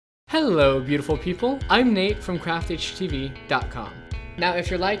Hello, beautiful people. I'm Nate from CraftHTV.com. Now,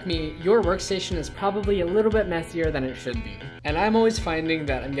 if you're like me, your workstation is probably a little bit messier than it should be. And I'm always finding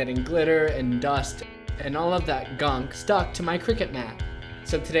that I'm getting glitter and dust and all of that gunk stuck to my Cricut mat.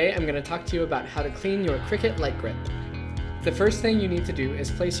 So today I'm going to talk to you about how to clean your Cricut Light Grip. The first thing you need to do is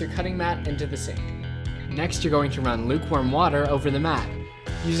place your cutting mat into the sink. Next, you're going to run lukewarm water over the mat.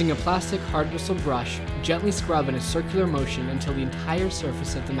 Using a plastic hard bristle brush, gently scrub in a circular motion until the entire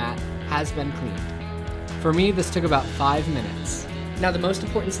surface of the mat has been cleaned. For me, this took about 5 minutes. Now, the most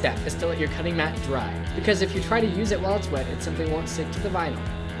important step is to let your cutting mat dry, because if you try to use it while it's wet, it simply won't stick to the vinyl.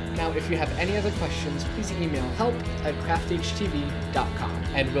 Now, if you have any other questions, please email help@crafthtv.com,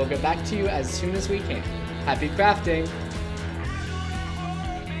 and we'll get back to you as soon as we can. Happy crafting!